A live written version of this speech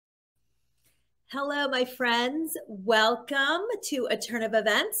Hello, my friends. Welcome to A Turn of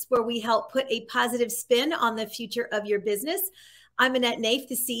Events, where we help put a positive spin on the future of your business. I'm Annette Naif,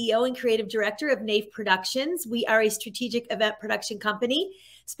 the CEO and Creative Director of Naif Productions. We are a strategic event production company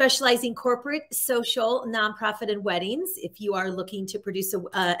specializing corporate, social, nonprofit, and weddings. If you are looking to produce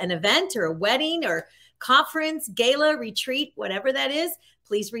an event or a wedding or conference, gala, retreat, whatever that is,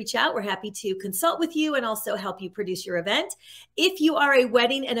 please reach out. We're happy to consult with you and also help you produce your event. If you are a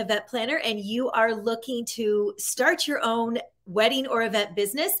wedding and event planner and you are looking to start your own wedding or event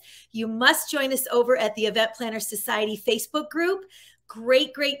business, you must join us over at the Event Planner Society Facebook group.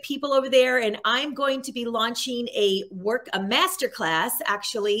 Great people over there. And I'm going to be launching a masterclass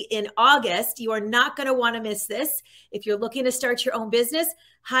actually in August. You are not going to want to miss this. If you're looking to start your own business,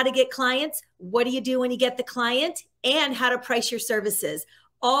 how to get clients, what do you do when you get the client, and how to price your services.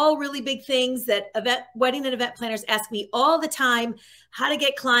 All really big things that wedding and event planners ask me all the time. How to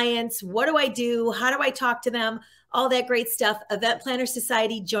get clients, what do I do, how do I talk to them, all that great stuff. Event Planner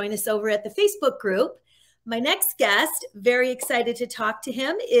Society, join us over at the Facebook group. My next guest, very excited to talk to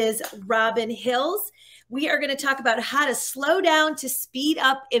him, is Robin Hills. We are going to talk about how to slow down to speed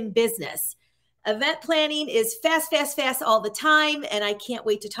up in business. Event planning is fast all the time, and I can't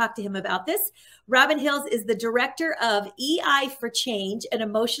wait to talk to him about this. Robin Hills is the Director of Ei4Change, an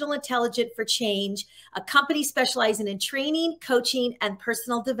emotional intelligence for change, a company specializing in training, coaching, and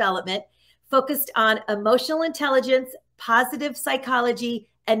personal development, focused on emotional intelligence, positive psychology,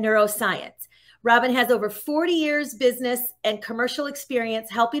 and neuroscience. Robin has over 40 years business and commercial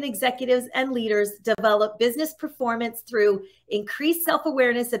experience helping executives and leaders develop business performance through increased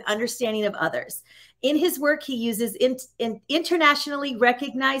self-awareness and understanding of others. In his work, he uses internationally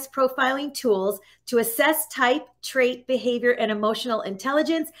recognized profiling tools to assess type, trait, behavior, and emotional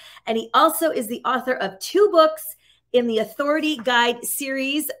intelligence. And he also is the author of 2 books in the Authority Guide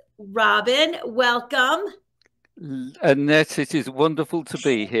series. Robin, welcome. Annette, it is wonderful to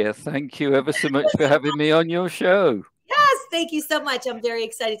be here. Thank you ever so much for having me on your show. Yes, thank you so much. I'm very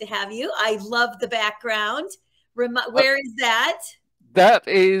excited to have you. I love the background. Where is that? That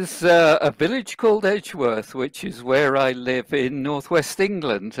is a village called Edgeworth, which is where I live in northwest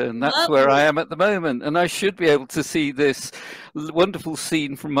England, and that's where I am at the moment. And I should be able to see this wonderful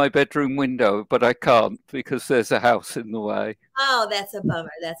scene from my bedroom window, but I can't because there's a house in the way. Oh, that's a bummer.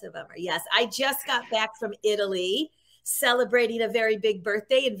 That's a bummer. Yes, I just got back from Italy, celebrating a very big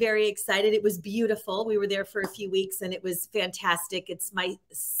birthday and very excited. It was beautiful. We were there for a few weeks and it was fantastic. It's my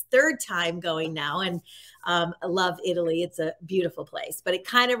 3rd time going now, and I love Italy. It's a beautiful place, but it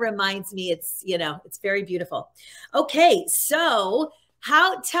kind of reminds me it's very beautiful. Okay, so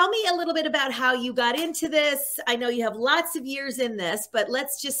tell me a little bit about how you got into this. I know you have lots of years in this, but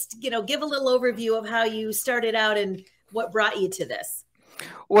let's just, give a little overview of how you started out and what brought you to this.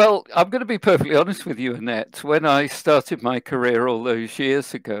 Well, I'm going to be perfectly honest with you, Annette. When I started my career all those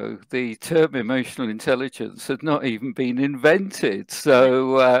years ago, the term emotional intelligence had not even been invented.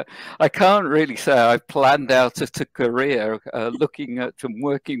 So I can't really say I've planned out a career looking at and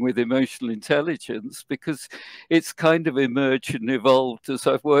working with emotional intelligence, because it's kind of emerged and evolved as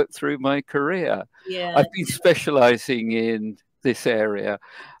I've worked through my career. Yeah. I've been specializing in this area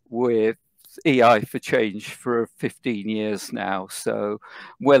with Ei4Change for 15 years now, so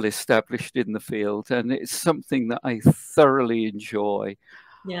well established in the field, and it's something that I thoroughly enjoy.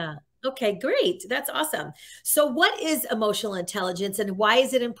 Yeah. Okay, great. That's awesome. So what is emotional intelligence and why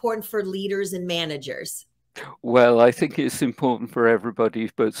is it important for leaders and managers? Well, I think it's important for everybody,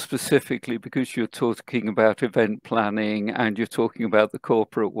 but specifically because you're talking about event planning and you're talking about the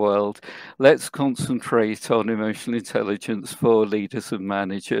corporate world, let's concentrate on emotional intelligence for leaders and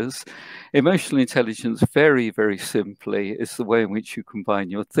managers. Emotional intelligence, very simply, is the way in which you combine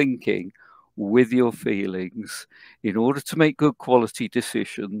your thinking with your feelings in order to make good quality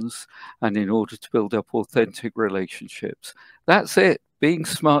decisions and in order to build up authentic relationships. That's it, being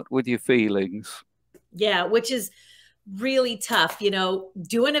smart with your feelings. Yeah, which is really tough.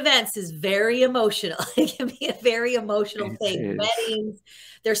 Doing events is very emotional. It can be a very emotional thing. Weddings,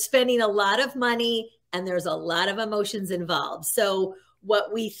 they're spending a lot of money and there's a lot of emotions involved. So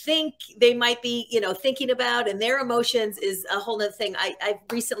what we think they might be, thinking about and their emotions is a whole other thing. I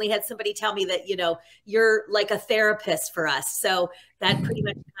recently had somebody tell me that, you're like a therapist for us. So that pretty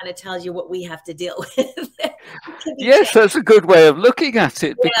much kind of tells you what we have to deal with. Yes, that's a good way of looking at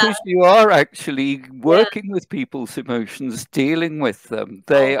it, because you are actually working with people's emotions, dealing with them.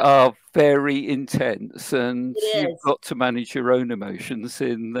 They are very intense, and you've got to manage your own emotions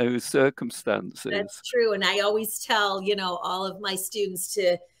in those circumstances. That's true. And I always tell, all of my students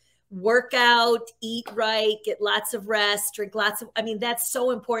to work out, eat right, get lots of rest, drink lots of, I mean, that's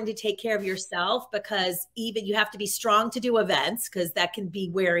so important to take care of yourself, because even you have to be strong to do events, because that can be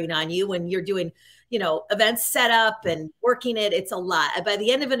wearing on you when you're doing, you know, events set up and working it. It's a lot. By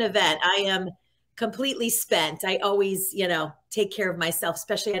the end of an event, I am completely spent. I always, you know, take care of myself,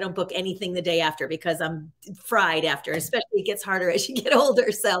 especially I don't book anything the day after, because I'm fried after, especially it gets harder as you get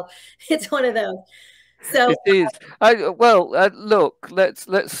older. So it's one of those. So it is. Look,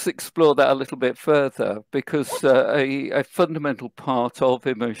 let's explore that a little bit further, because a fundamental part of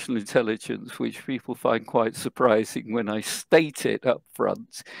emotional intelligence, which people find quite surprising when I state it up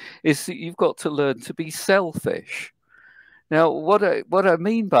front, is that you've got to learn to be selfish. Now, what I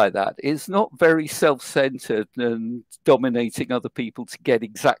mean by that is not very self-centered and dominating other people to get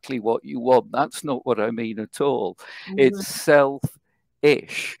exactly what you want. That's not what I mean at all. It's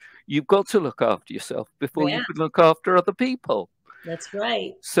self-ish. You've got to look after yourself before you can look after other people. That's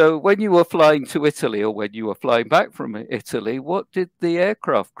right. So when you were flying to Italy, or when you were flying back from Italy, what did the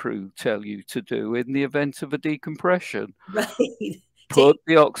aircraft crew tell you to do in the event of a decompression? Right. Put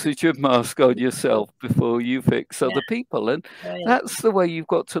the oxygen mask on yourself before you fix other people. And that's the way you've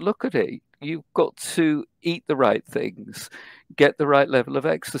got to look at it. You've got to eat the right things, get the right level of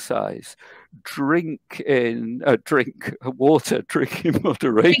exercise, drink water, drink in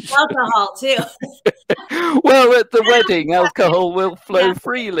moderation. Drink alcohol too. Well, at the wedding, alcohol will flow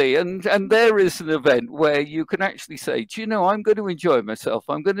freely. And there is an event where you can actually say, do you know, I'm going to enjoy myself.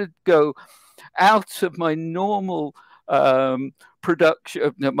 I'm going to go out of my normal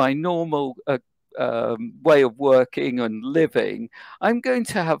production, my normal way of working and living. I'm going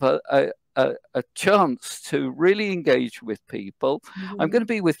to have a chance to really engage with people. I'm going to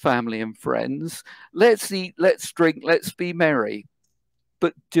be with family and friends. Let's eat, let's drink, let's be merry.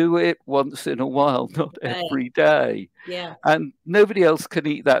 But do it once in a while, not every day. Yeah. And nobody else can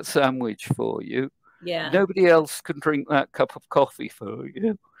eat that sandwich for you. Yeah. Nobody else can drink that cup of coffee for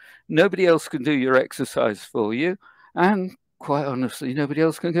you. Nobody else can do your exercise for you. And quite honestly, nobody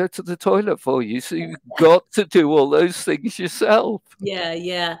else can go to the toilet for you. So you've got to do all those things yourself. Yeah,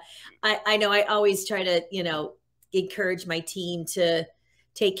 yeah. I know I always try to, you know, encourage my team to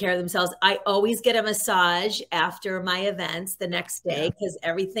take care of themselves. I always get a massage after my events the next day, because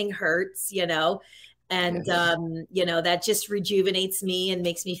everything hurts, you know, and, you know, that just rejuvenates me and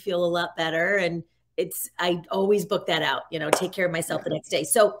makes me feel a lot better. And I always book that out, you know, take care of myself the next day.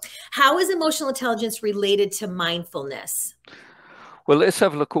 So how is emotional intelligence related to mindfulness? Well, let's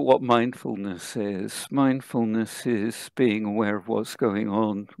have a look at what mindfulness is. Mindfulness is being aware of what's going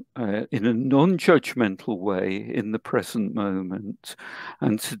on in a non-judgmental way in the present moment,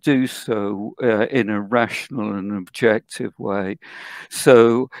 and to do so in a rational and objective way.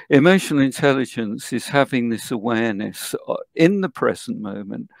 So emotional intelligence is having this awareness in the present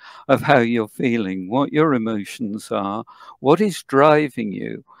moment of how you're feeling, what your emotions are, what is driving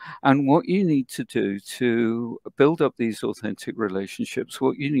you, and what you need to do to build up these authentic relationships,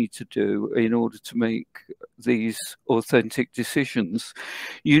 what you need to do in order to make these authentic decisions.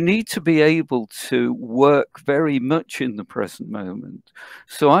 You need to be able to work very much in the present moment.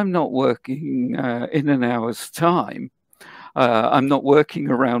 So I'm not working in an hour's time. I'm not working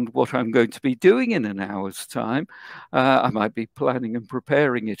around what I'm going to be doing in an hour's time. I might be planning and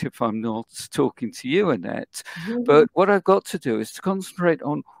preparing it if I'm not talking to you, Annette. But what I've got to do is to concentrate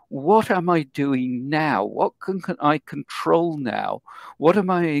on, what am I doing now? What can I control now? What am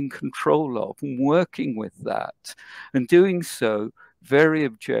I in control of? And working with that, and doing so very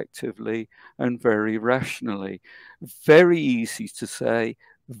objectively and very rationally. Very easy to say,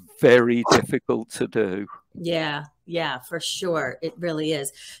 very difficult to do. Yeah, yeah, for sure. It really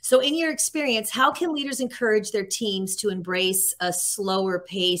is. So in your experience, how can leaders encourage their teams to embrace a slower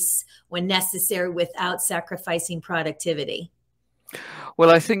pace when necessary without sacrificing productivity? Well,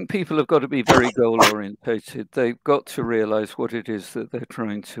 I think people have got to be very goal orientated. They've got to realize what it is that they're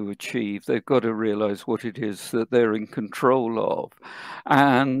trying to achieve. They've got to realize what it is that they're in control of.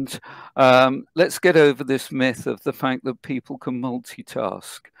 And let's get over this myth of the fact that people can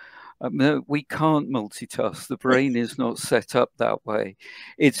multitask. No, we can't multitask. The brain is not set up that way.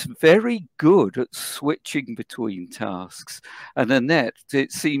 It's very good at switching between tasks. And Annette,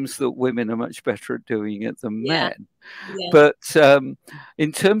 it seems that women are much better at doing it than men. Yeah. But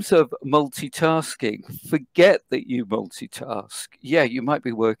in terms of multitasking, forget that you multitask. Yeah, you might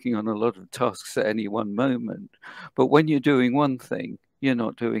be working on a lot of tasks at any one moment. But when you're doing one thing, you're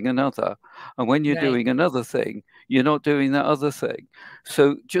not doing another. And when you're doing another thing, you're not doing that other thing.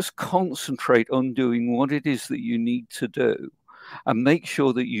 So just concentrate on doing what it is that you need to do, and make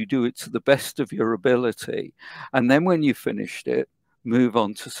sure that you do it to the best of your ability. And then when you've finished it, move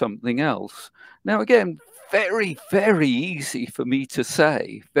on to something else. Now, again, very, very easy for me to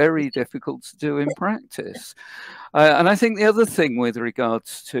say, very difficult to do in practice. And I think the other thing with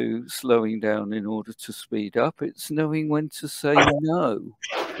regards to slowing down in order to speed up, it's knowing when to say no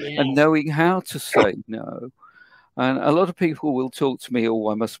and knowing how to say no. And a lot of people will talk to me, oh,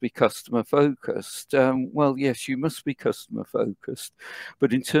 I must be customer focused. Well, yes, you must be customer focused.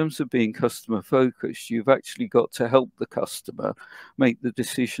 But in terms of being customer focused, you've actually got to help the customer make the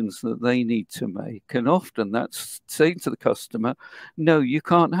decisions that they need to make. And often that's saying to the customer, no, you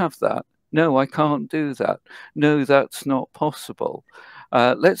can't have that. No, I can't do that. No, that's not possible.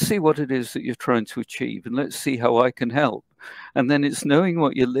 Let's see what it is that you're trying to achieve, and let's see how I can help. And then it's knowing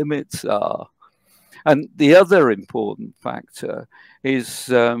what your limits are. And the other important factor is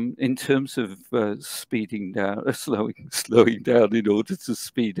in terms of speeding down, slowing down in order to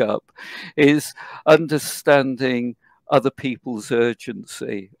speed up, is understanding other people's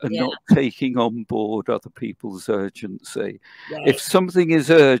urgency and not taking on board other people's urgency. Right. If something is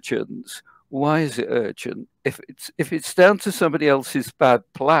urgent, why is it urgent? If it's down to somebody else's bad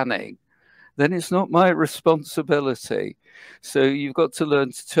planning, then it's not my responsibility. So you've got to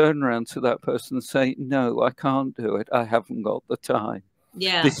learn to turn around to that person and say, no, I can't do it. I haven't got the time.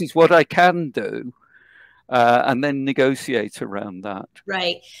 Yeah. This is what I can do. And then negotiate around that.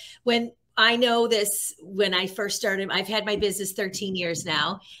 Right. When I know this, when I first started, I've had my business 13 years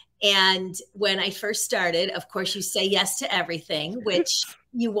now. And when I first started, of course, you say yes to everything, which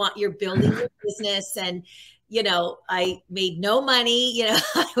you want, you're building your business. And you know, I made no money, you know,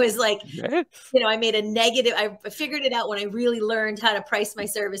 I was like, you know, I made a negative, I figured it out when I really learned how to price my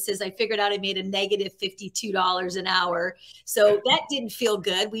services. I figured out I made a negative $52 an hour. So that didn't feel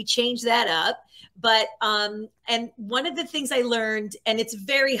good. We changed that up. But, and one of the things I learned, and it's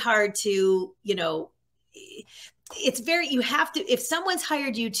very hard to, you know, you have to, if someone's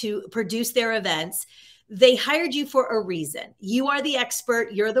hired you to produce their events, they hired you for a reason. You are the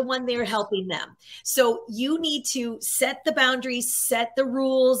expert. You're the one there helping them. So you need to set the boundaries, set the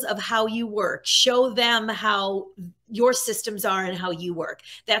rules of how you work, show them how your systems are and how you work.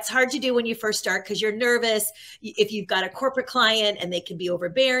 That's hard to do when you first start because you're nervous. If you've got a corporate client and they can be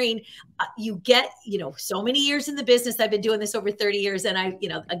overbearing, you get, you know, so many years in the business. I've been doing this over 30 years. And I, you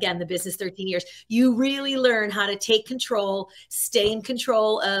know, again, the business 13 years, you really learn how to take control, stay in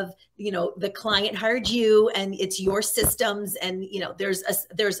control of, you know, the client hired you and it's your systems. And, you know, there's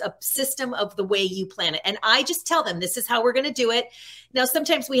a system of the way you plan it. And I just tell them, this is how we're going to do it. Now,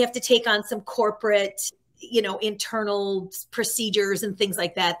 sometimes we have to take on some corporate, you know, internal procedures and things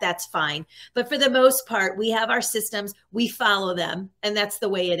like that. That's fine. But for the most part, we have our systems, we follow them, and that's the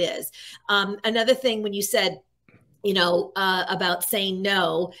way it is. Another thing, when you said, you know, about saying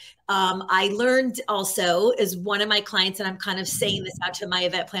no, I learned also as one of my clients, and I'm kind of saying this out to my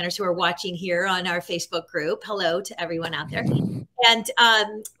event planners who are watching here on our Facebook group. Hello to everyone out there. And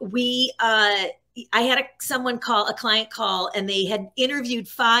I had a client call, and they had interviewed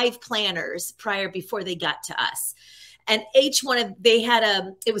 5 planners before they got to us. And each one of,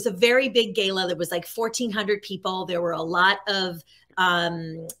 it was a very big gala. There was like 1,400 people. There were a lot of,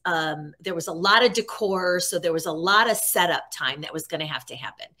 there was a lot of decor. So there was a lot of setup time that was going to have to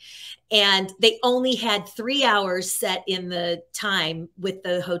happen. And they only had 3 hours set in the time with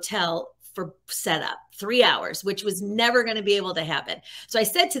the hotel for setup. 3 hours, which was never going to be able to happen. So I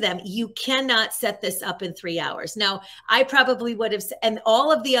said to them, you cannot set this up in 3 hours. Now, I probably would have, and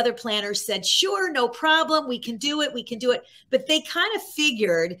all of the other planners said, sure, no problem. We can do it. We can do it. But they kind of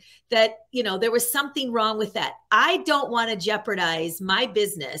figured that, you know, there was something wrong with that. I don't want to jeopardize my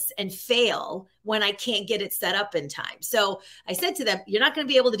business and fail when I can't get it set up in time. So I said to them, you're not going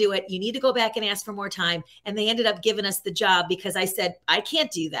to be able to do it. You need to go back and ask for more time. And they ended up giving us the job because I said, I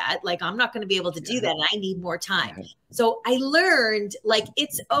can't do that. Like, I'm not going to be able to do that. And I need more time. So I learned, like,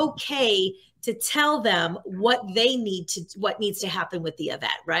 it's okay to tell them what needs to happen with the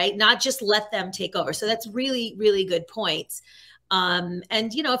event, right? Not just let them take over. So that's really, really good points.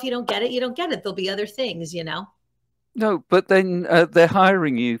 And, you know, if you don't get it, you don't get it. There'll be other things, you know? No, but then they're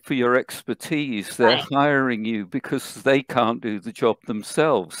hiring you for your expertise. They're hiring you because they can't do the job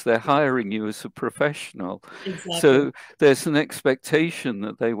themselves. They're hiring you as a professional. Exactly. So there's an expectation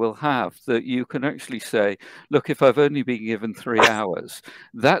that they will have that you can actually say, look, if I've only been given 3 hours,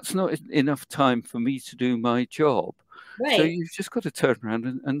 that's not enough time for me to do my job. Right. So you've just got to turn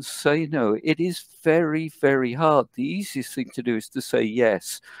around and say no. It is very, very hard. The easiest thing to do is to say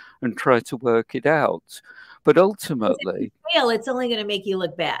yes and try to work it out. But ultimately, if you fail, it's only going to make you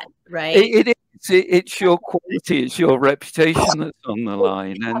look bad, right? It is. it's your quality, it's your reputation that's on the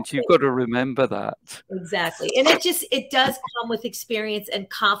line, and you've got to remember that. Exactly. And it does come with experience, and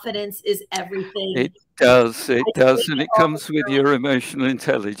confidence is everything. It does, and it comes with your emotional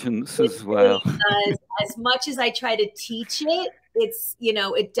intelligence as well. Really, as much as I try to teach it, it's,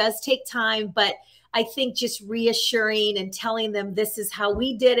 it does take time, but I think just reassuring and telling them this is how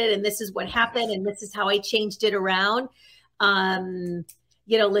we did it, and this is what happened, and this is how I changed it around.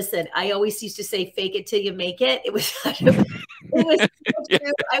 Listen, I always used to say, fake it till you make it. It was, it was so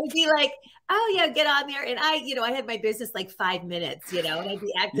true. I would be like, oh yeah, get on there. And I had my business like 5 minutes, and I'd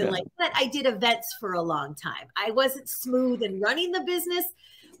be acting like that. I did events for a long time. I wasn't smooth in running the business,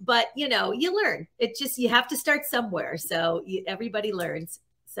 but you learn. It just, you have to start somewhere. So everybody learns.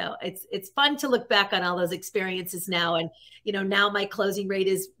 So it's fun to look back on all those experiences now. And, now my closing rate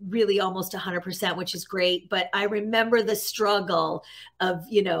is really almost 100%, which is great. But I remember the struggle of,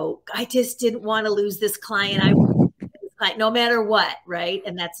 I just didn't want to lose this client. No matter what. Right.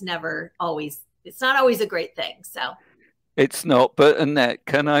 And that's it's not always a great thing. So. It's not, but Annette,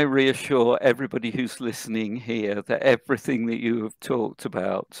 can I reassure everybody who's listening here that everything that you have talked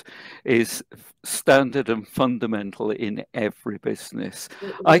about is standard and fundamental in every business?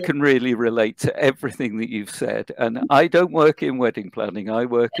 I can really relate to everything that you've said, and I don't work in wedding planning. I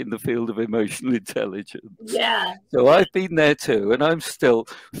work in the field of emotional intelligence. Yeah. So I've been there too, and I'm still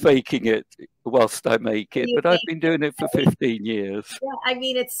faking it whilst I make it, but I've been doing it for 15 years. Yeah, I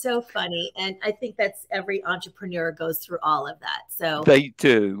mean, it's so funny. And I think that's every entrepreneur goes through all of that. So they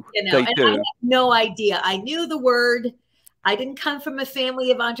do. They do. I had no idea. I knew the word. I didn't come from a family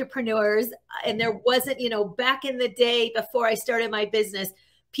of entrepreneurs. And there wasn't, back in the day before I started my business,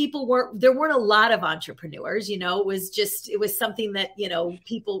 there weren't a lot of entrepreneurs, it was something that,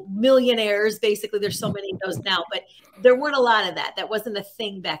 people, millionaires, basically, there's so many of those now, but there weren't a lot of that. That wasn't a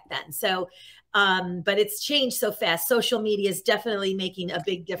thing back then. So, but it's changed so fast. Social media is definitely making a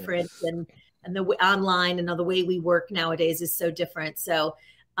big difference. Yes. And the online and the way we work nowadays is so different. So,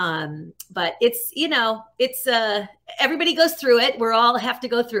 but it's, everybody goes through it. We all have to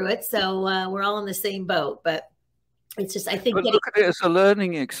go through it. So, we're all in the same boat, but it's just, I think. But look at it as a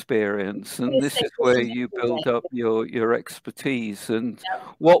learning experience, and this is where you build up your expertise. And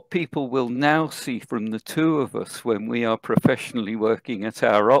what people will now see from the two of us when we are professionally working at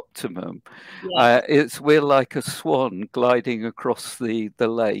our optimum, we're like a swan gliding across the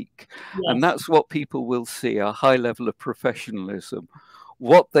lake. Yes. And that's what people will see, a high level of professionalism.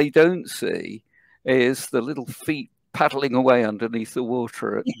 What they don't see is the little feet paddling away underneath the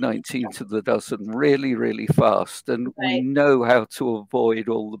water at 19 to the dozen, really, really fast. And we know how to avoid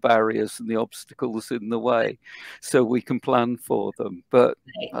all the barriers and the obstacles in the way, so we can plan for them. But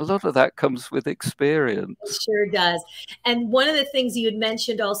a lot of that comes with experience. It sure does. And one of the things you had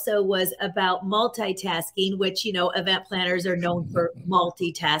mentioned also was about multitasking, which, event planners are known for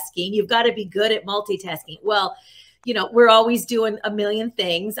multitasking. You've got to be good at multitasking. Well, we're always doing a million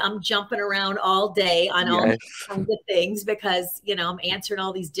things. I'm jumping around all day on all kinds of things because, I'm answering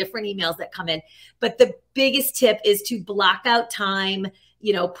all these different emails that come in. But the biggest tip is to block out time,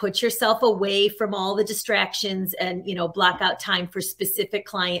 put yourself away from all the distractions and, block out time for specific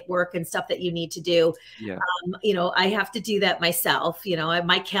client work and stuff that you need to do. Yeah. I have to do that myself.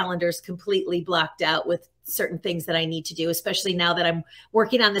 My calendar is completely blocked out with certain things that I need to do, especially now that I'm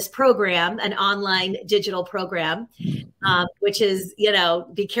working on this program, an online digital program, which is,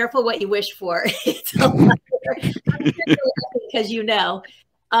 be careful what you wish for. It's a lot because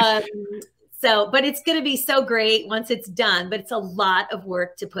but it's going to be so great once it's done, but it's a lot of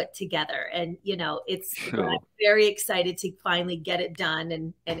work to put together. And, I'm very excited to finally get it done,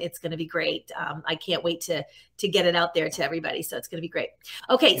 and it's going to be great. I can't wait to get it out there to everybody. So it's going to be great.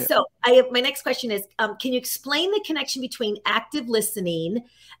 Okay. Yeah. So my next question is, can you explain the connection between active listening,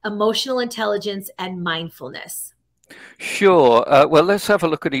 emotional intelligence, and mindfulness? Sure. Well, let's have a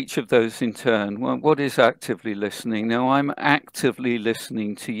look at each of those in turn. Well, what is actively listening? Now, I'm actively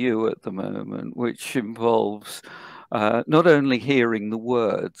listening to you at the moment, which involves not only hearing the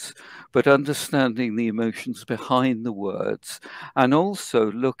words, but understanding the emotions behind the words, and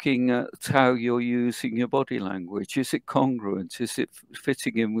also looking at how you're using your body language. Is it congruent? Is it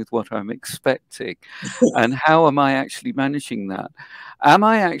fitting in with what I'm expecting? And how am I actually managing that? Am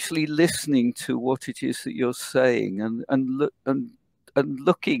I actually listening to what it is that you're saying and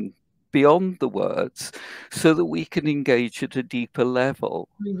looking beyond the words so that we can engage at a deeper level?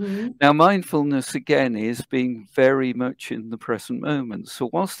 Mm-hmm. Now, mindfulness, again, is being very much in the present moment. So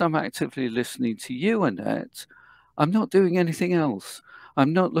whilst I'm actively listening to you, Annette, I'm not doing anything else.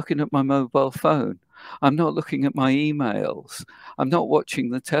 I'm not looking at my mobile phone. I'm not looking at my emails. I'm not watching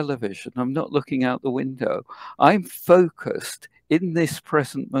the television. I'm not looking out the window. I'm focused in this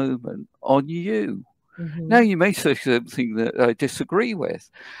present moment on you. Now, you may say something that I disagree with.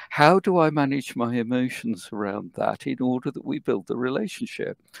 How do I manage my emotions around that in order that we build the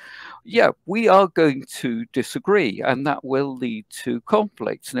relationship? Yeah, we are going to disagree, and that will lead to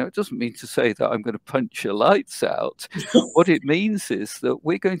conflicts. Now, it doesn't mean to say that I'm going to punch your lights out. What it means is that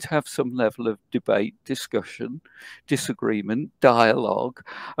we're going to have some level of debate, discussion, disagreement, dialogue,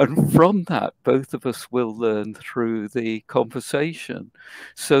 and from that, both of us will learn through the conversation.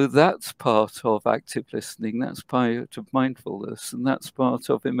 So that's part of active listening, that's part of mindfulness, and that's part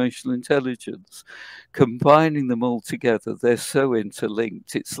of emotional intelligence. Combining them all together, they're so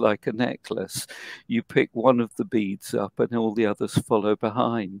interlinked, it's like a necklace. You pick one of the beads up and all the others follow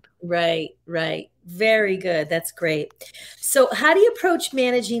behind. Right, right. Very good. That's great. So how do you approach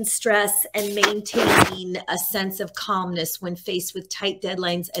managing stress and maintaining a sense of calmness when faced with tight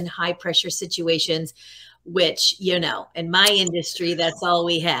deadlines and high pressure situations, which, you know, in my industry, that's all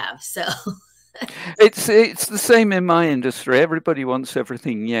we have. So it's the same in my industry. Everybody wants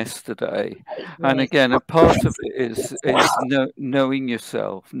everything yesterday. right. And again, a part of it is knowing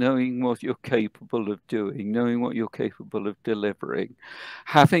yourself, knowing what you're capable of doing, knowing what you're capable of delivering,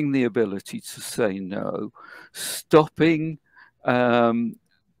 having the ability to say no, stopping in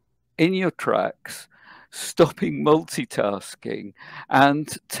your tracks, stopping multitasking,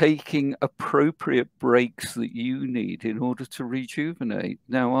 and taking appropriate breaks that you need in order to rejuvenate.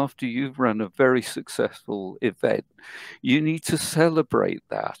 Now, after you've run a very successful event, you need to celebrate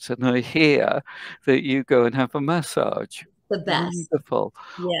that. And I hear that you go and have a massage. The best. Wonderful.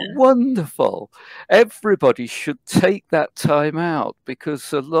 Yeah. Wonderful. Everybody should take that time out,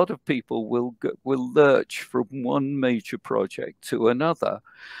 because a lot of people will lurch from one major project to another.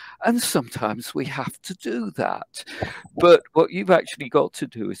 And sometimes we have to do that. But what you've actually got to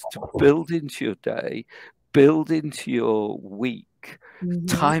do is to build into your day, build into your week,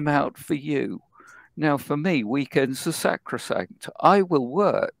 time out for you. Now, for me, weekends are sacrosanct. I will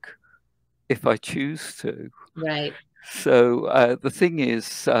work if I choose to. Right. So the thing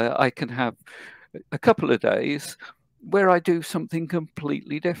is, I can have a couple of days where I do something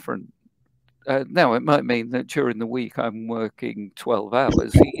completely different. Now, it might mean that during the week I'm working 12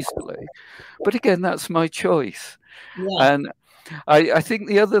 hours easily. But again, that's my choice. Yeah. And I think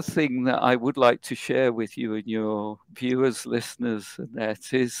the other thing that I would like to share with you and your viewers, listeners,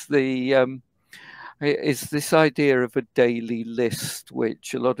 Annette, is this idea of a daily list,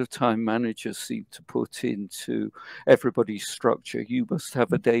 which a lot of time managers seem to put into everybody's structure. You must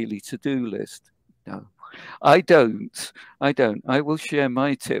have a daily to-do list. No. I don't. I will share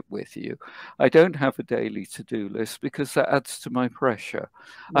my tip with you. I don't have a daily to-do list because that adds to my pressure.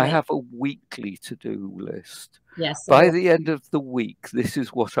 Right. I have a weekly to-do list. Yes. By the end of the week, this is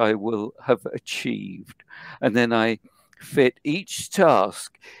what I will have achieved. And then I fit each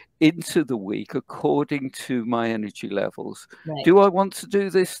task into the week according to my energy levels. Right. Do I want to do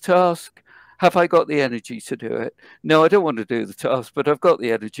this task? Have I got the energy to do it? No, I don't want to do the task, but I've got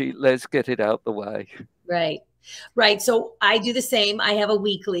the energy. Let's get it out the way. Right. Right. So I do the same. I have a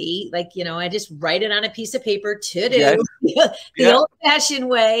weekly, like, you know, I just write it on a piece of paper to do the old fashioned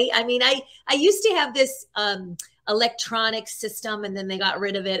way. I mean, I used to have this electronic system, and then they got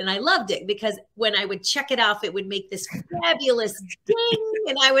rid of it. And I loved it because when I would check it off, it would make this fabulous ding.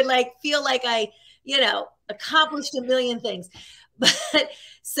 And I would like feel like I, you know, accomplished a million things. But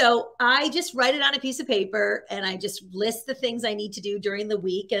so I just write it on a piece of paper and I just list the things I need to do during the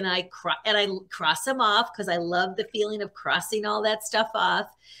week, and I cross them off because I love the feeling of crossing all that stuff off.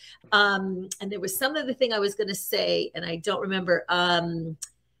 And there was some other thing I was going to say, and I don't remember.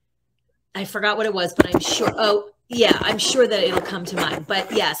 I forgot what it was, but I'm sure. Oh, yeah, I'm sure that it'll come to mind.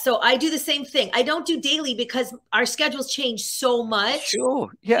 But yeah, so I do the same thing. I don't do daily because our schedules change so much. Sure.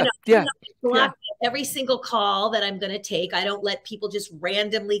 Yeah. You know, block every single call that I'm going to take. I don't let people just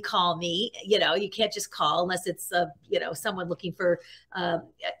randomly call me. You know, you can't just call unless it's, you know, someone looking for,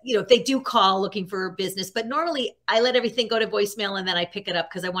 you know, if they do call looking for business. But normally I let everything go to voicemail and then I pick it up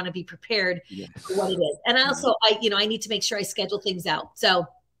because I want to be prepared for what it is. And also, you know, I need to make sure I schedule things out. So,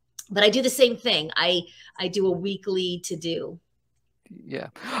 but I do the same thing. I do a weekly to do. Yeah.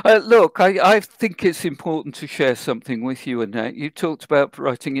 Look, I think it's important to share something with you, Annette. You talked about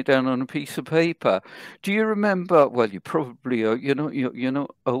writing it down on a piece of paper. Do you remember? Well, you probably are. You're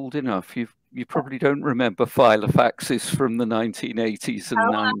not old enough. You probably don't remember filofaxes from the 1980s and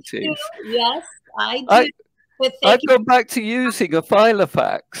 90s. Yes, I do. I've gone back to using a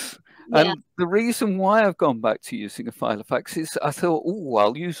filofax. Yeah. And the reason why I've gone back to using a file of facts is I thought, oh,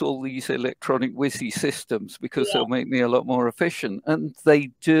 I'll use all these electronic WYSI systems because Yeah. they'll make me a lot more efficient. And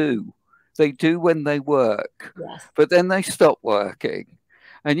they do. They do when they work, Yes. but then they stop working.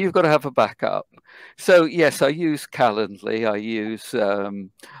 And you've got to have a backup. So yes, I use Calendly. I use a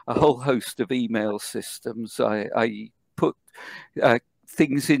whole host of email systems. I put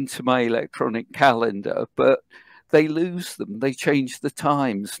things into my electronic calendar, but they lose them. They change the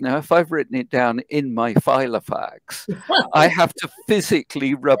times. Now, if I've written it down in my Filofax, I have to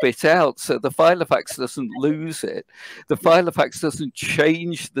physically rub it out so the Filofax doesn't lose it. The Filofax doesn't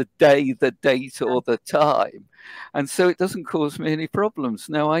change the day, the date, or the time. And so it doesn't cause me any problems.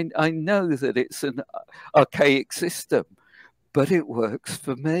 Now, I know that it's an archaic system, but it works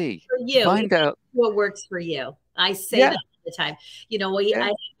for me. For you, Find out what works for you. I say yeah. that all the time. You know, I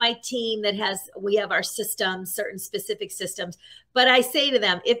have my team that we have our systems, certain specific systems, but I say to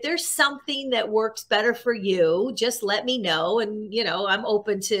them, if there's something that works better for you, just let me know. And, you know, I'm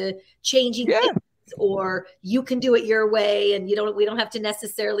open to changing things, or you can do it your way. And we don't have to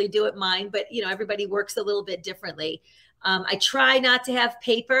necessarily do it mine, but you know, everybody works a little bit differently. I try not to have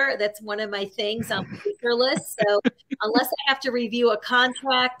paper. That's one of my things. I'm paperless. So unless I have to review a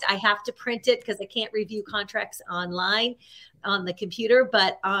contract, I have to print it because I can't review contracts online on the computer.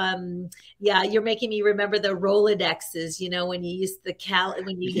 But yeah, you're making me remember the Rolodexes, you know, when you used the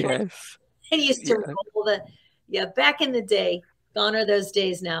used to roll back in the day. Gone are those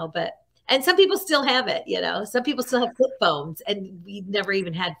days now, but and some people still have it, you know. Some people still have flip phones, and we never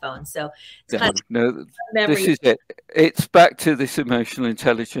even had phones. So it's kind of memory. This is it. It's back to this emotional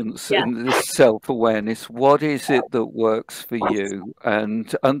intelligence and this self-awareness. What is it that works for you?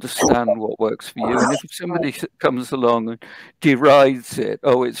 And understand what works for you. And if somebody comes along and derides it,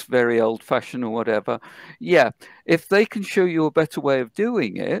 oh, it's very old-fashioned or whatever. Yeah, if they can show you a better way of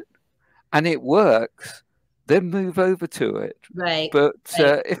doing it and it works, then move over to it. Right. But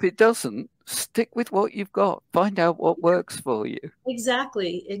if it doesn't, stick with what you've got. Find out what works for you.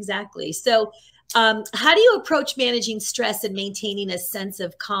 Exactly. Exactly. So how do you approach managing stress and maintaining a sense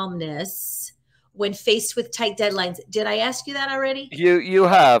of calmness when faced with tight deadlines? Did I ask you that already? You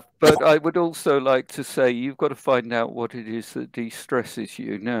have, but I would also like to say you've got to find out what it is that de-stresses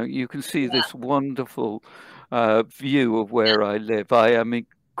you. Now, you can see this wonderful view of where I live. I am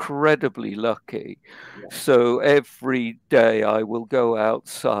incredibly lucky. So every day I will go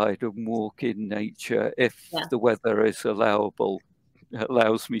outside and walk in nature if the weather is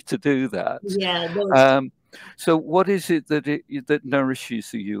allows me to do that. So what is it that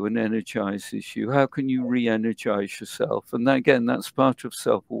nourishes you and energizes you? How can you re-energize yourself? And again, that's part of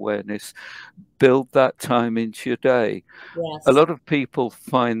self-awareness. Build that time into your day. A lot of people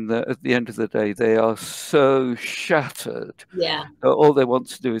find that at the end of the day, they are so shattered. All they want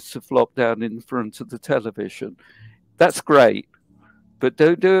to do is to flop down in front of the television. That's great, but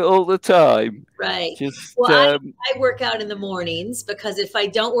don't do it all the time. Right. Just, well, I work out in the mornings, because if I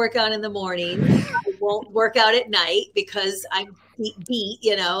don't work out in the morning, I won't work out at night because I'm beat.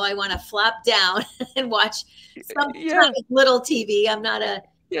 You know, I want to flop down and watch some little TV. I'm not a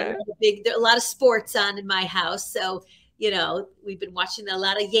big. There are a lot of sports on in my house, so you know we've been watching a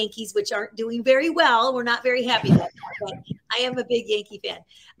lot of Yankees, which aren't doing very well. We're not very happy about that, but I am a big Yankee fan.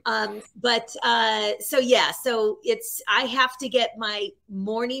 So I have to get my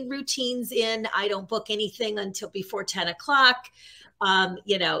morning routines in. I don't book anything until before 10 o'clock.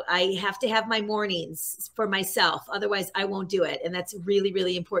 You know, I have to have my mornings for myself. Otherwise I won't do it. And that's really,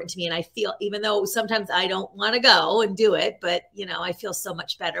 really important to me. And I feel, even though sometimes I don't want to go and do it, but you know, I feel so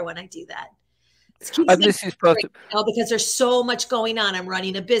much better when I do that. And this is part of, because there's so much going on. I'm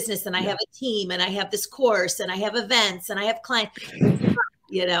running a business and I have a team and I have this course and I have events and I have clients,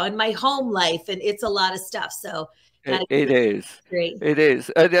 you know, and my home life, and it's a lot of stuff. So it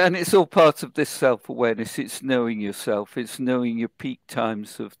is. And it's all part of this self-awareness. It's knowing yourself. It's knowing your peak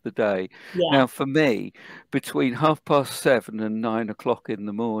times of the day. Now, for me, between 7:30 and 9 o'clock in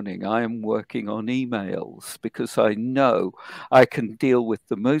the morning, I am working on emails because I know I can deal with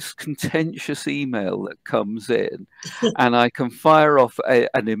the most contentious email that comes in and I can fire off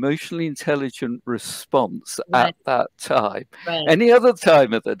an emotionally intelligent response at that time. Any other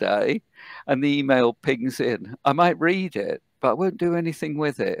time of the day, and the email pings in, I might read it, but I won't do anything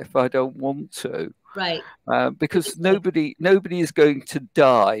with it if I don't want to. Because nobody is going to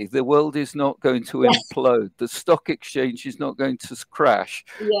die. The world is not going to implode. The stock exchange is not going to crash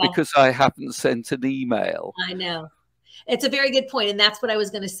because I haven't sent an email. I know. It's a very good point. And that's what I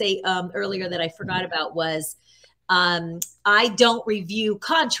was going to say earlier that I forgot about was I don't review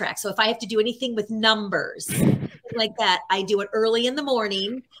contracts. So if I have to do anything with numbers, something like that, I do it early in the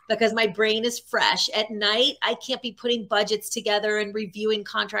morning because my brain is fresh. At night, I can't be putting budgets together and reviewing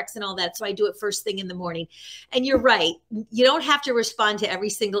contracts and all that. So I do it first thing in the morning. And you're right. You don't have to respond to every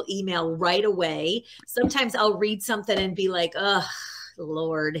single email right away. Sometimes I'll read something and be like, oh,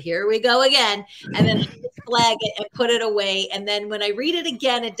 Lord, here we go again. And then I flag it and put it away. And then when I read it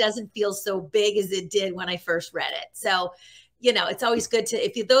again, it doesn't feel so big as it did when I first read it. So, you know, it's always good to,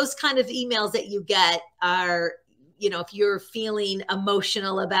 if you, those kind of emails that you get are, you know, if you're feeling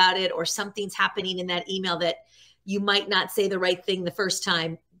emotional about it or something's happening in that email that you might not say the right thing the first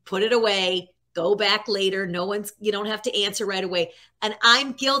time, put it away, go back later. You don't have to answer right away. And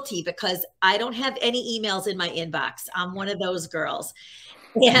I'm guilty because I don't have any emails in my inbox. I'm one of those girls.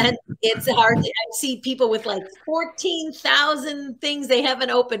 And it's hard. I see people with like 14,000 things they haven't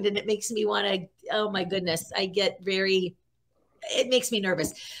opened, and it makes me want to, oh my goodness, it makes me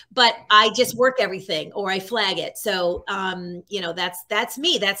nervous, but I just work everything or I flag it. So, you know, that's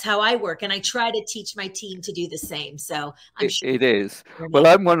me. That's how I work. And I try to teach my team to do the same. So I'm sure it is. Well,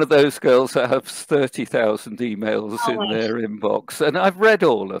 I'm one of those girls that have 30,000 emails in their inbox, and I've read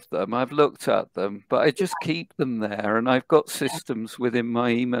all of them. I've looked at them, but I just keep them there. And I've got systems within my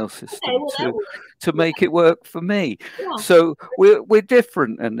email system to make it work for me. Yeah. So we're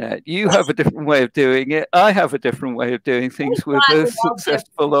different, Annette. You have a different way of doing it. I have a different way of doing things. We're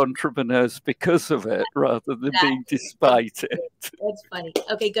successful entrepreneurs because of it, rather than being despite it. That's funny.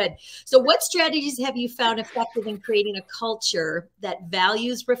 Okay, good. So what strategies have you found effective in creating a culture that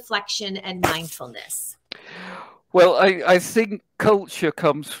values reflection and mindfulness? Well, I think culture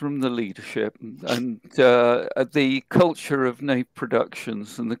comes from the leadership, and the culture of Naif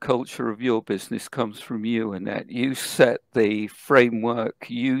Productions and the culture of your business comes from you, Annette. You set the framework,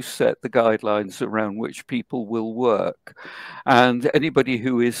 you set the guidelines around which people will work. And anybody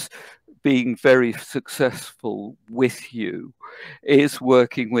who is being very successful with you is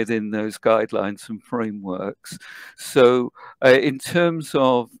working within those guidelines and frameworks. So in terms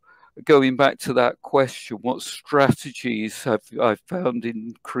of going back to that question, what strategies have I found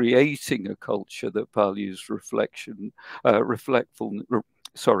in creating a culture that values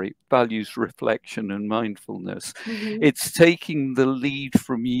values reflection and mindfulness? It's taking the lead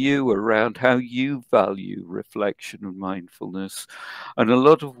from you around how you value reflection and mindfulness. And a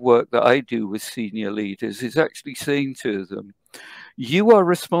lot of work that I do with senior leaders is actually saying to them, you are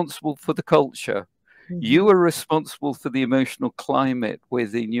responsible for the culture. You are responsible for the emotional climate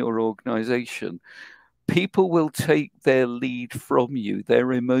within your organization. People will take their lead from you,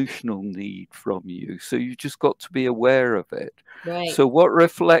 their emotional need from you. So you just got to be aware of it. Right. So what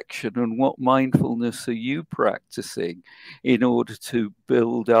reflection and what mindfulness are you practicing in order to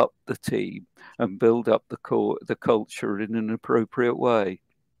build up the team and build up the culture in an appropriate way?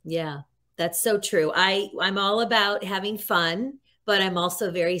 Yeah, that's so true. I'm all about having fun, but I'm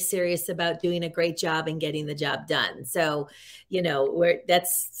also very serious about doing a great job and getting the job done. So, you know,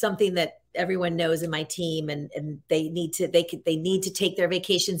 that's something that everyone knows in my team, and they need to take their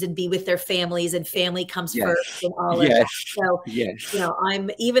vacations and be with their families, and family comes first and all of that. So, you know,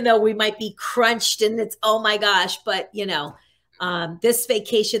 even though we might be crunched and it's, oh my gosh, but you know, this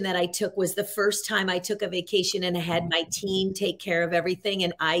vacation that I took was the first time I took a vacation and I had my team take care of everything,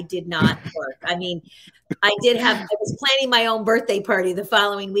 and I did not work. I mean, I was planning my own birthday party the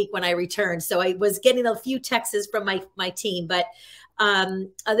following week when I returned. So I was getting a few texts from my team, but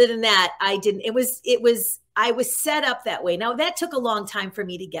other than that, I didn't. I was set up that way. Now that took a long time for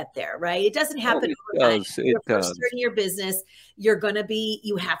me to get there, right? It doesn't happen overnight. You're first starting your business. You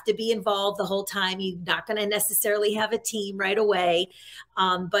have to be involved the whole time. You're not going to necessarily have a team right away.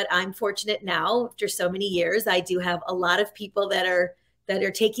 But I'm fortunate now, after so many years, I do have a lot of people that are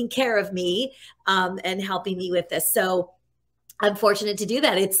taking care of me and helping me with this. So I'm fortunate to do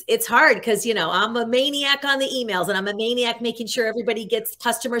that. It's hard because, you know, I'm a maniac on the emails, and I'm a maniac making sure everybody gets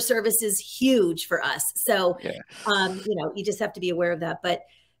customer service is huge for us. So, you know, you just have to be aware of that. But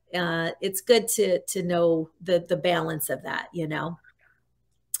it's good to know the balance of that, you know.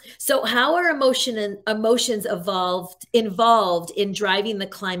 So how are emotions involved in driving the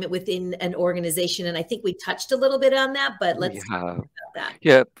climate within an organization? And I think we touched a little bit on that, but let's talk about that.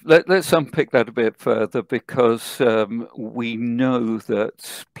 Yeah, let's unpick that a bit further, because we know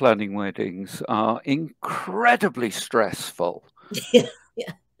that planning weddings are incredibly stressful. Yeah.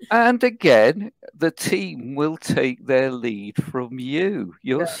 And again, the team will take their lead from you.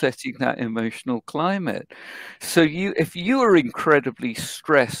 You're setting that emotional climate. So if you are incredibly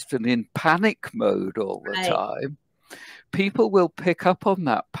stressed and in panic mode all the time, people will pick up on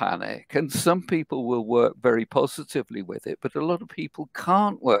that panic, and some people will work very positively with it, but a lot of people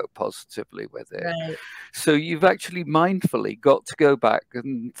can't work positively with it. Right. So you've actually mindfully got to go back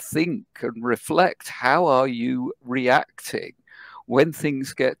and think and reflect, how are you reacting when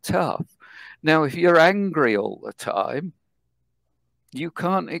things get tough? Now, if you're angry all the time, you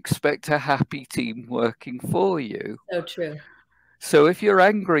can't expect a happy team working for you. So true. So if you're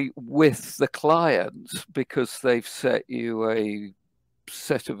angry with the client because they've set you a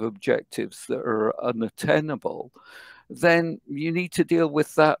set of objectives that are unattainable, then you need to deal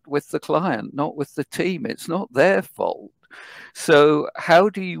with that with the client, not with the team. It's not their fault. So how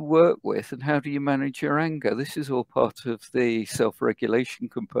do you work with and how do you manage your anger? This is all part of the self-regulation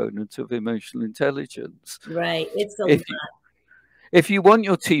component of emotional intelligence. Right. It's a lot. If you want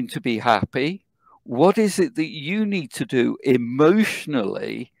your team to be happy, what is it that you need to do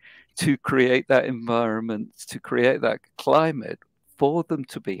emotionally to create that environment, to create that climate for them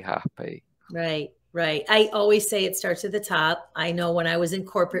to be happy? Right, right. I always say it starts at the top. I know when I was in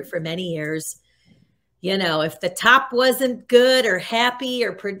corporate for many years, you know, if the top wasn't good or happy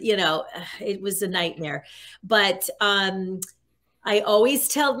or, you know, it was a nightmare. But I always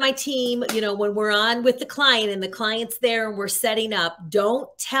tell my team, you know, when we're on with the client and the client's there and we're setting up, don't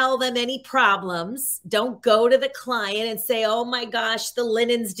tell them any problems. Don't go to the client and say, oh my gosh, the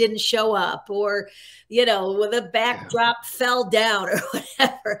linens didn't show up, or, you know, the backdrop fell down or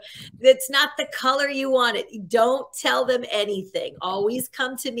whatever. It's not the color you want it. Don't tell them anything. Always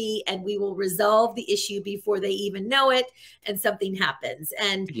come to me and we will resolve the issue before they even know it and something happens.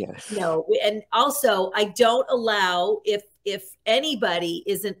 And, yes, you know, and also I don't allow, if anybody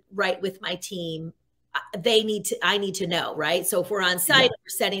isn't right with my team, I need to know, right? So if we're on site, we're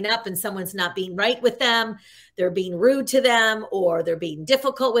setting up and someone's not being right with them, they're being rude to them, or they're being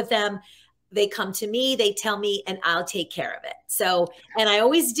difficult with them, they come to me, they tell me, and I'll take care of it. So, and I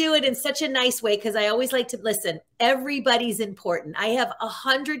always do it in such a nice way, because I always like to listen. Everybody's important. I have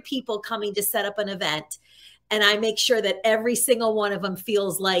 100 people coming to set up an event, and I make sure that every single one of them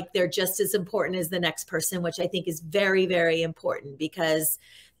feels like they're just as important as the next person, which I think is very, very important, because,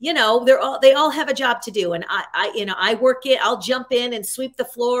 you know, they all have a job to do. And I work it, I'll jump in and sweep the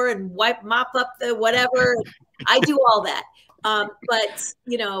floor and mop up the whatever. I do all that. But,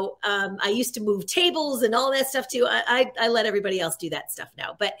 you know, I used to move tables and all that stuff too. I let everybody else do that stuff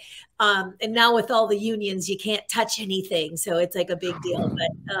now. But, and now with all the unions, you can't touch anything. So it's like a big deal,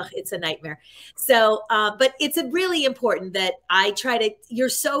 but it's a nightmare. So, but it's really important that I try to, you're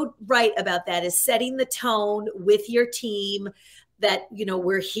so right about that, is setting the tone with your team, that, you know,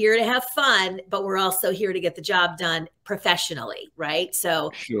 we're here to have fun, but we're also here to get the job done professionally, right? So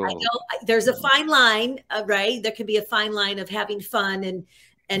sure. I know there's a fine line, right? There can be a fine line of having fun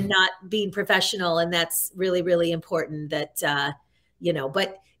and not being professional, and that's really, really important. That you know,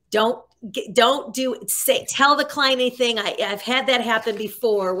 but don't tell the client anything. I've had that happen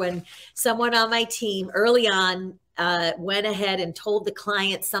before, when someone on my team early on went ahead and told the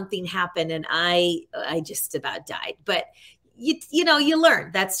client something happened, and I just about died. But you know, you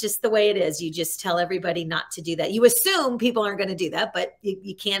learn. That's just the way it is. You just tell everybody not to do that. You assume people aren't going to do that, but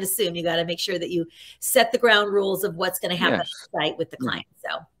you can't assume. You got to make sure that you set the ground rules of what's going to happen on the site with the client.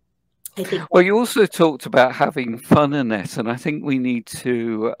 So I think. Well, you also talked about having fun, Annette, and I think we need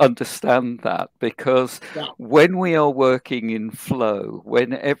to understand that, because when we are working in flow,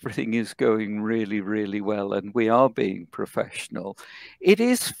 when everything is going really, really well and we are being professional, it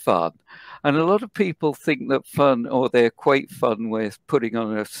is fun. And a lot of people think that fun, or they equate fun with putting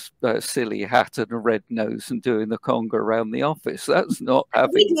on a silly hat and a red nose and doing the conga around the office. That's not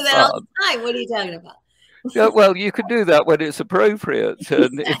having we do that fun. all the time. What are you talking about? Yeah, well, you can do that when it's appropriate,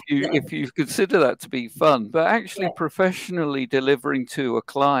 and if you consider that to be fun, but actually professionally delivering to a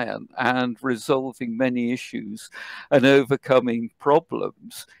client and resolving many issues and overcoming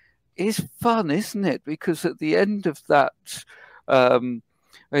problems is fun, isn't it? Because at the end of that,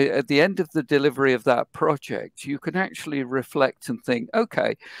 at the end of the delivery of that project, you can actually reflect and think,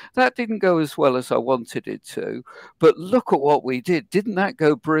 okay, that didn't go as well as I wanted it to, but look at what we did. Didn't that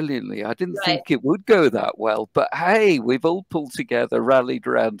go brilliantly? I didn't think it would go that well, but hey, we've all pulled together, rallied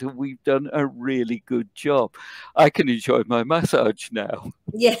around, and we've done a really good job. I can enjoy my massage now.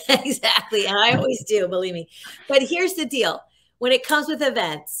 Yeah, exactly. And I always do, believe me. But here's the deal. When it comes with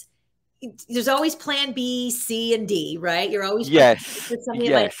events, there's always plan B, C, and D, right? You're always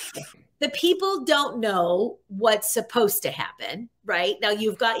the people don't know what's supposed to happen, right? Now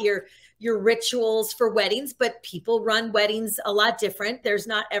you've got your rituals for weddings, but people run weddings a lot different.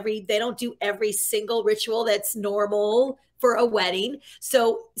 They don't do every single ritual that's normal for a wedding.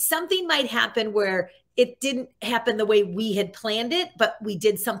 So something might happen where it didn't happen the way we had planned it, but we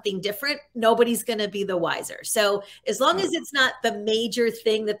did something different, nobody's going to be the wiser. So as long as it's not the major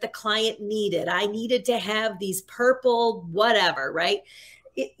thing that the client needed, I needed to have these purple whatever, right?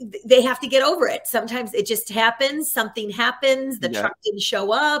 They have to get over it. Sometimes it just happens. Something happens. The truck didn't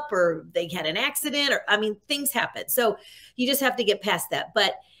show up, or they had an accident, or I mean, things happen. So you just have to get past that.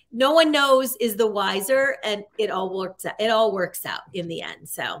 But no one knows is the wiser, and it all works out. It all works out in the end.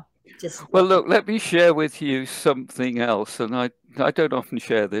 So well, look, let me share with you something else. And I don't often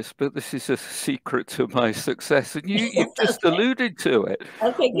share this, but this is a secret to my success. And you've just alluded to it.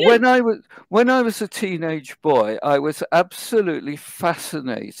 Okay, good. When I was a teenage boy, I was absolutely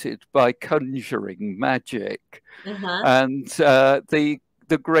fascinated by conjuring, magic, and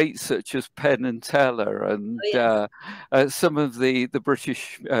the greats such as Penn and Teller, and some of the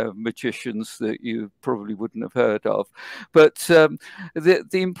British magicians that you probably wouldn't have heard of. But the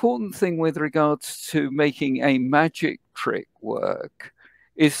important thing with regards to making a magic trick work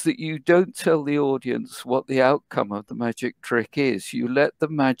is that you don't tell the audience what the outcome of the magic trick is. You let the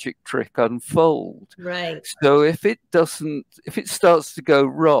magic trick unfold. Right. So if it starts to go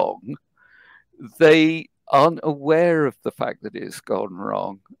wrong, they aren't aware of the fact that it's gone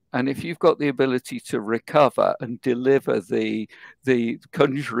wrong. And if you've got the ability to recover and deliver the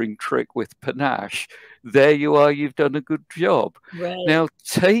conjuring trick with panache, there you are, you've done a good job. Right. Now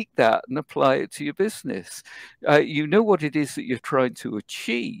take that and apply it to your business. You know what it is that you're trying to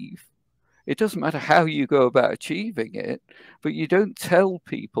achieve. It doesn't matter how you go about achieving it, but you don't tell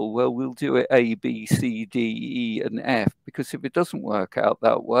people, well, we'll do it A, B, C, D, E, and F, because if it doesn't work out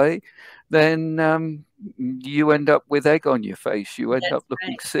that way, then you end up with egg on your face. You end up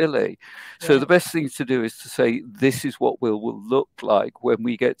looking silly. So the best thing to do is to say, this is what will look like when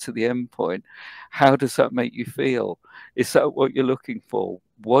we get to the end point. How does that make you feel? Is that what you're looking for?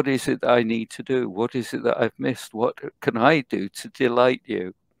 What is it that I need to do? What is it that I've missed? What can I do to delight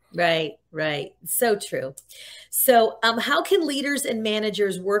you? Right, right. So true. So how can leaders and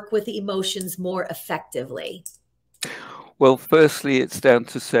managers work with emotions more effectively? Well, firstly, it's down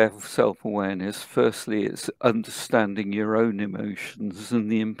to self-awareness. Firstly, it's understanding your own emotions and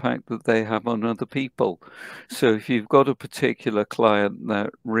the impact that they have on other people. So if you've got a particular client that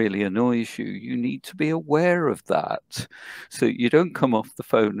really annoys you, you need to be aware of that. So you don't come off the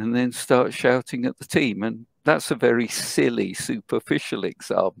phone and then start shouting at the team. And that's a very silly, superficial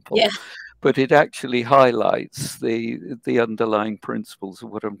example. Yeah. But it actually highlights the underlying principles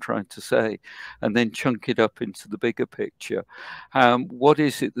of what I'm trying to say, and then chunk it up into the bigger picture. What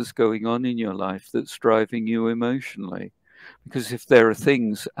is it that's going on in your life that's driving you emotionally? Because if there are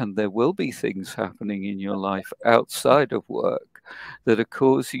things, and there will be things happening in your life outside of work that are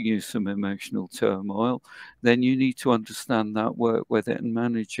causing you some emotional turmoil, then you need to understand that, work with it, and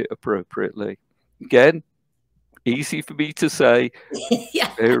manage it appropriately. Again, easy for me to say,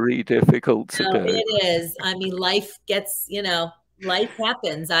 very difficult to do. It is. I mean, life gets, life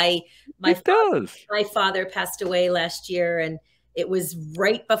happens. My father passed away last year, and it was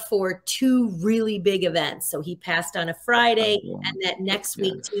right before two really big events. So he passed on a Friday, and that next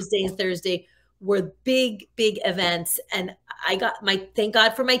week, Tuesday and Thursday, were big, big events. And I got thank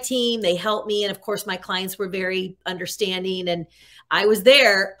God for my team. They helped me. And of course, my clients were very understanding, and I was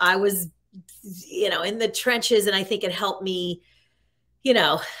there. I was in the trenches, and I think it helped me,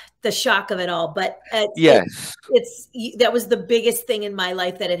 the shock of it all. But that was the biggest thing in my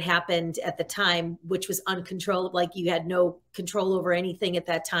life that had happened at the time, which was uncontrollable. Like, you had no control over anything at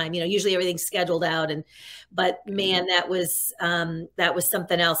that time. Usually everything's scheduled out, but man, that was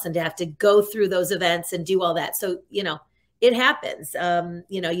something else. And to have to go through those events and do all that. So, it happens.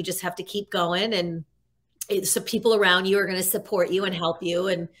 You just have to keep going, and so people around you are going to support you and help you.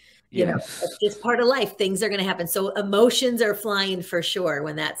 And it's just part of life. Things are going to happen. So emotions are flying for sure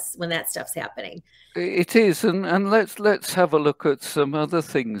when that stuff's happening. It is, and let's have a look at some other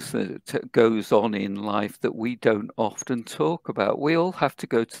things that goes on in life that we don't often talk about. We all have to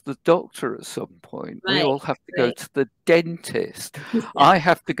go to the doctor at some point. Right, we all have to go to the dentist. I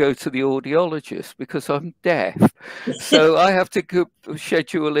have to go to the audiologist because I'm deaf, so I have to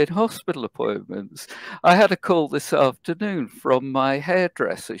schedule in hospital appointments. I had a call this afternoon from my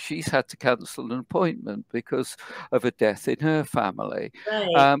hairdresser. She's had to cancel an appointment because of a death in her family.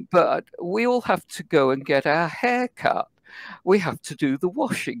 Right. But we all have to go and get our hair cut. We have to do the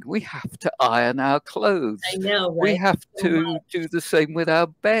washing. We have to iron our clothes. I know, right? We have to do the same with our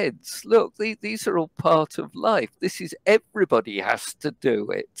beds. Look, these are all part of life. Everybody has to do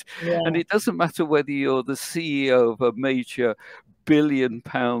it. Yeah. And it doesn't matter whether you're the CEO of a major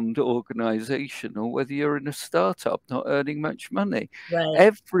billion-pound organization or whether you're in a startup not earning much money. Right.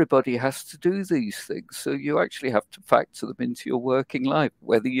 Everybody has to do these things. So you actually have to factor them into your working life,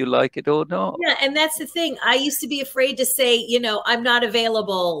 whether you like it or not. Yeah. And that's the thing. I used to be afraid to say, you know, I'm not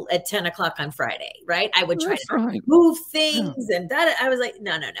available at 10 o'clock on Friday, right? I would try to move things and that. I was like,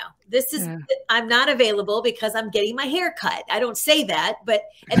 no. This is, I'm not available because I'm getting my hair cut. I don't say that, but,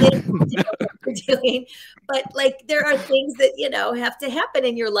 and they don't know what they're doing. But like, there are things that, you know, have to happen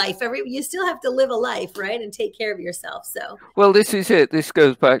in your life. You still have to live a life, right? And take care of yourself. So, well, this is it. This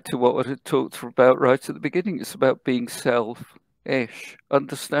goes back to what I had talked about right at the beginning. It's about being self-ish.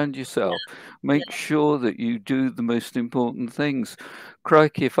 Understand yourself. Make sure that you do the most important things.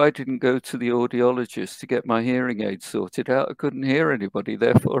 Crikey, if I didn't go to the audiologist to get my hearing aid sorted out, I couldn't hear anybody.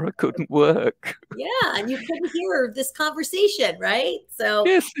 Therefore, I couldn't work. Yeah, and you couldn't hear this conversation, right? So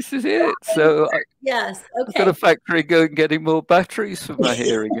yes, this is it. So yes, okay. I've got a factory going getting more batteries for my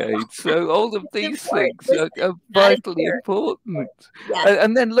hearing aids. So all of these things are vitally important. Yes.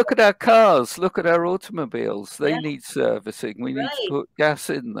 And then look at our cars, look at our automobiles. They need servicing. We need to put gas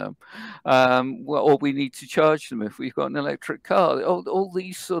in them, or we need to charge them if we've got an electric car. All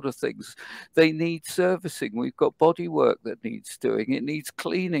these sort of things, they need servicing. We've got body work that needs doing. It needs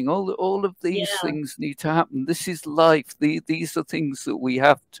cleaning. All of these things need to happen. This is life. These are things that we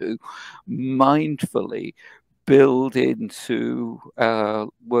have to mindfully build into our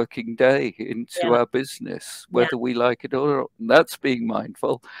working day, into our business, whether we like it or not. That's being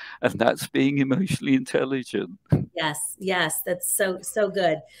mindful, and that's being emotionally intelligent. Yes, that's so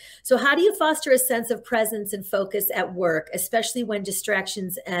good. So how do you foster a sense of presence and focus at work, especially when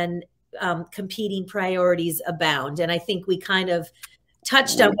distractions and competing priorities abound? And I think we kind of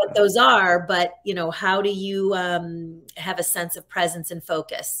touched on what those are, but you know, how do you have a sense of presence and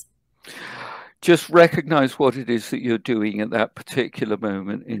focus? Just recognize what it is that you're doing at that particular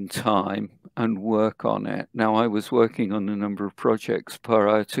moment in time and work on it. Now, I was working on a number of projects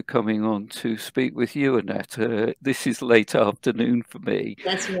prior to coming on to speak with you, Annette. This is late afternoon for me.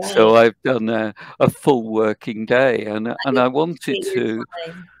 That's right. So I've done a full working day, and I wanted to...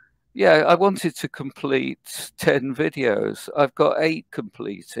 Yeah, I wanted to complete 10 videos. I've got 8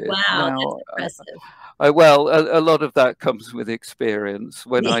 completed. Wow, now, that's impressive. Well, a lot of that comes with experience.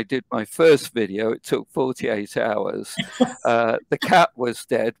 When I did my first video, it took 48 hours. The cat was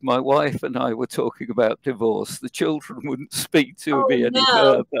dead. My wife and I were talking about divorce. The children wouldn't speak to me any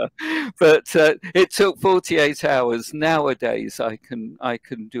further. But it took 48 hours. Nowadays, I can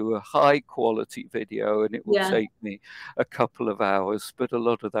do a high quality video, and it will take me a couple of hours. But a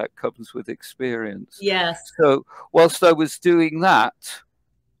lot of that comes with experience. Yes. So whilst I was doing that,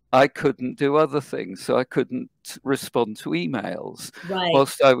 I couldn't do other things. So I couldn't respond to emails. Right.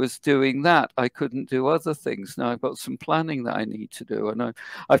 Whilst I was doing that, I couldn't do other things. Now I've got some planning that I need to do, and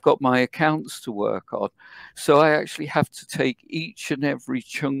I've got my accounts to work on. So I actually have to take each and every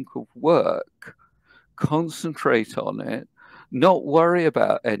chunk of work, concentrate on it, not worry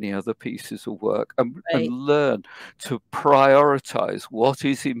about any other pieces of work, and learn to prioritize what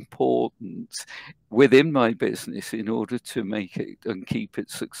is important within my business in order to make it and keep it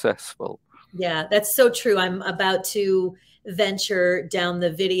successul. Yeah, that's so true. I'm about to venture down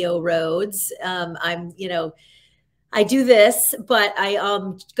the video roads. I do this, but I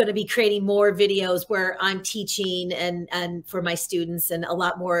am going to be creating more videos where I'm teaching and for my students, and a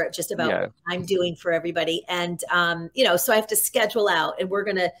lot more just about what I'm doing for everybody. And, so I have to schedule out, and we're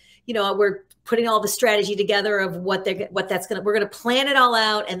going to, we're putting all the strategy together of we're going to plan it all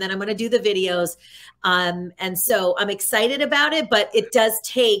out. And then I'm going to do the videos. And so I'm excited about it, but it does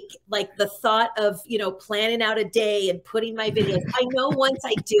take like the thought of, planning out a day and putting my videos. I know once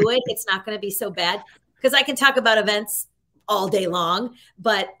I do it, it's not going to be so bad, because I can talk about events all day long,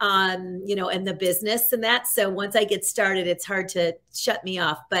 but and the business and that. So once I get started, it's hard to shut me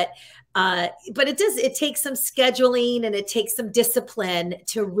off. But it takes some scheduling, and it takes some discipline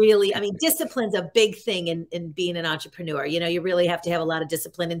to really, discipline's a big thing in being an entrepreneur. You really have to have a lot of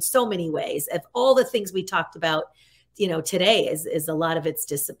discipline in so many ways. Of all the things we talked about, today is a lot of it's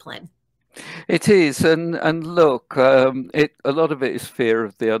discipline. It is, and look, a lot of it is fear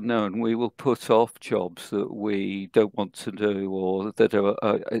of the unknown. We will put off jobs that we don't want to do, or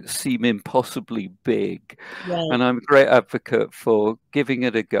that seem impossibly big. Right. And I'm a great advocate for giving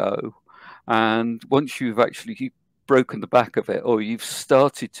it a go. And once you've actually broken the back of it or you've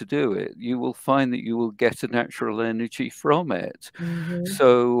started to do it, you will find that you will get a natural energy from it.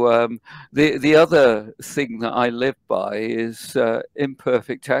 So the other thing that I live by is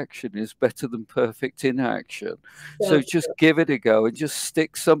imperfect action is better than perfect inaction. So just give it a go and just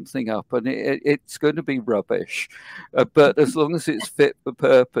stick something up, and it's going to be rubbish, but as long as it's fit for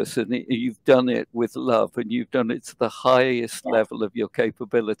purpose and you've done it with love and you've done it to the highest level of your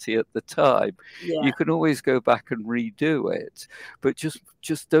capability at the time, you can always go back and redo it. But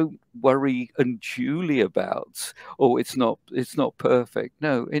just don't worry unduly about, oh, it's not perfect.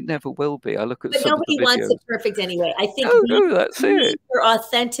 No, it never will be. I look at some of the videos. Nobody wants it perfect anyway. I think that's it. Your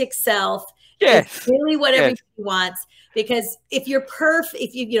authentic self is really what everybody wants, because if you're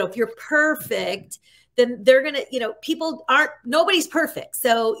if you're perfect, then they're going to, people nobody's perfect.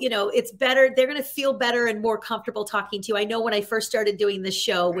 So, it's better. They're going to feel better and more comfortable talking to you. I know when I first started doing this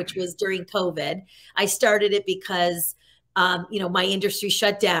show, which was during COVID, I started it because my industry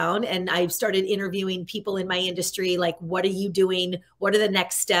shut down, and I started interviewing people in my industry. Like, what are you doing? What are the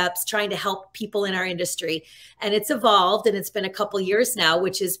next steps? Trying to help people in our industry. And it's evolved, and it's been a couple years now,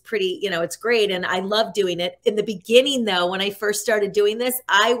 which is pretty, it's great. And I love doing it. In the beginning, though, when I first started doing this,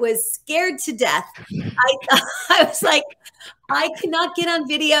 I was scared to death. I was like, I cannot get on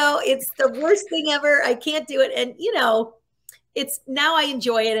video. It's the worst thing ever. I can't do it. And, now I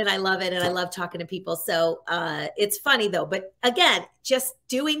enjoy it and I love it and I love talking to people. So it's funny though. But again, just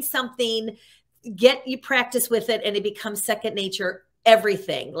doing something, get you practice with it, and it becomes second nature.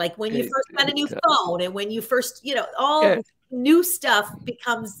 Everything, like when you first got a new phone, and when you first, all new stuff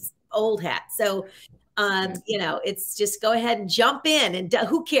becomes old hat. So it's just go ahead and jump in, and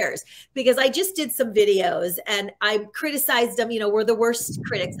who cares? Because I just did some videos and I criticized them. We're the worst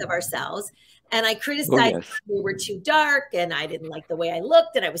critics of ourselves. And I criticized we were too dark, and I didn't like the way I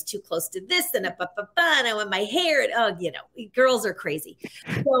looked, and I was too close to this, and and I want my hair, and girls are crazy.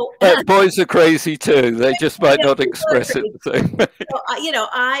 So boys are crazy too. They just might not express it the same way. So,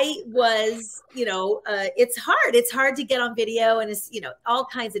 I was, it's hard. It's hard to get on video, and it's, all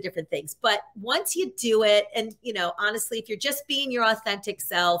kinds of different things. But once you do it, and honestly, if you're just being your authentic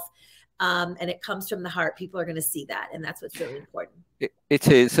self, and it comes from the heart, people are going to see that, and that's what's really important. It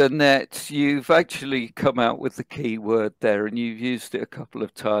is. Annette, you've actually come out with the key word there, and you've used it a couple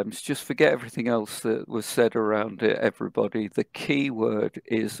of times. Just forget everything else that was said around it, everybody. The key word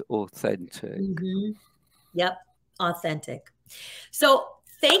is authentic. Yep, authentic. So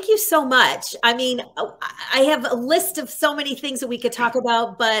thank you so much. I mean, I have a list of so many things that we could talk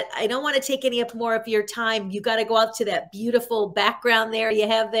about, but I don't want to take any more of your time. You got to go out to that beautiful background there you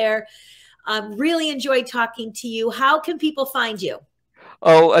have there. Really enjoyed talking to you. How can people find you?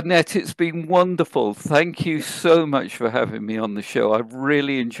 Oh, Annette, it's been wonderful. Thank you so much for having me on the show. I've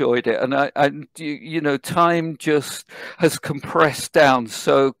really enjoyed it. And time just has compressed down.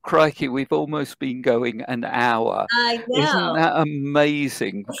 So, crikey, we've almost been going an hour. I know. Isn't that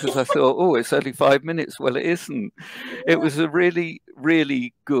amazing? Because I thought, oh, it's only 5 minutes. Well, it isn't. It was a really,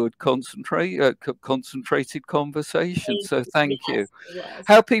 really good concentrated conversation. So thank you.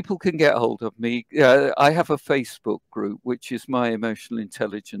 How people can get hold of me, I have a Facebook group, which is my Emotional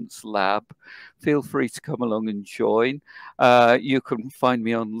Intelligence Lab. Feel free to come along and join. You can find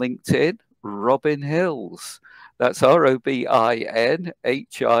me on LinkedIn, Robin Hills. That's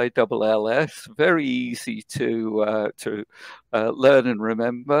ROBINHILLS. Very easy to learn and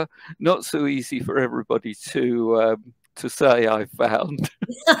remember. Not so easy for everybody to say, I found.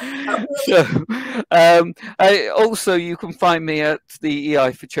 So, also you can find me at the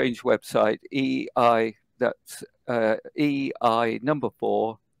Ei4Change website, that's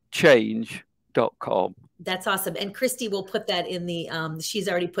EI4Change.com. That's awesome. And Christy will put that in the, she's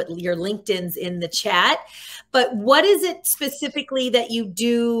already put your LinkedIn's in the chat. But what is it specifically that you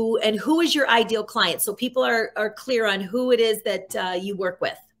do, and who is your ideal client? So people are clear on who it is that you work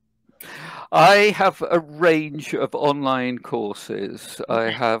with. I have a range of online courses. Okay.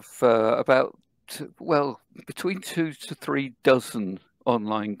 I have between 2 to 3 dozen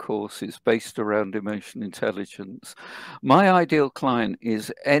online courses based around emotional intelligence. My ideal client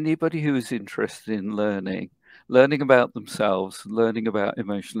is anybody who is interested in learning about themselves, learning about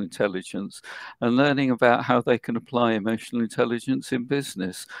emotional intelligence, and learning about how they can apply emotional intelligence in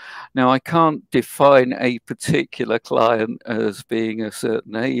business. Now, I can't define a particular client as being a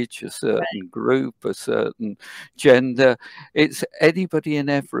certain age, a certain group, a certain gender. It's anybody and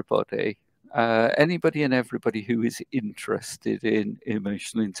everybody. Anybody and everybody who is interested in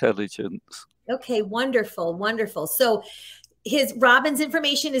emotional intelligence. Okay, wonderful, wonderful. So Robin's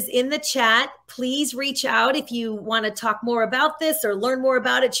information is in the chat. Please reach out if you want to talk more about this or learn more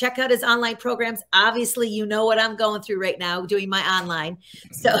about it. Check out his online programs. Obviously, you know what I'm going through right now doing my online.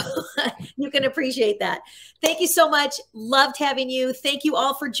 So you can appreciate that. Thank you so much. Loved having you. Thank you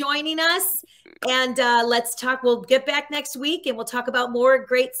all for joining us. And let's talk. We'll get back next week and we'll talk about more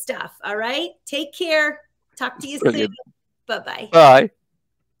great stuff. All right. Take care. Talk to you soon. Bye-bye. Bye.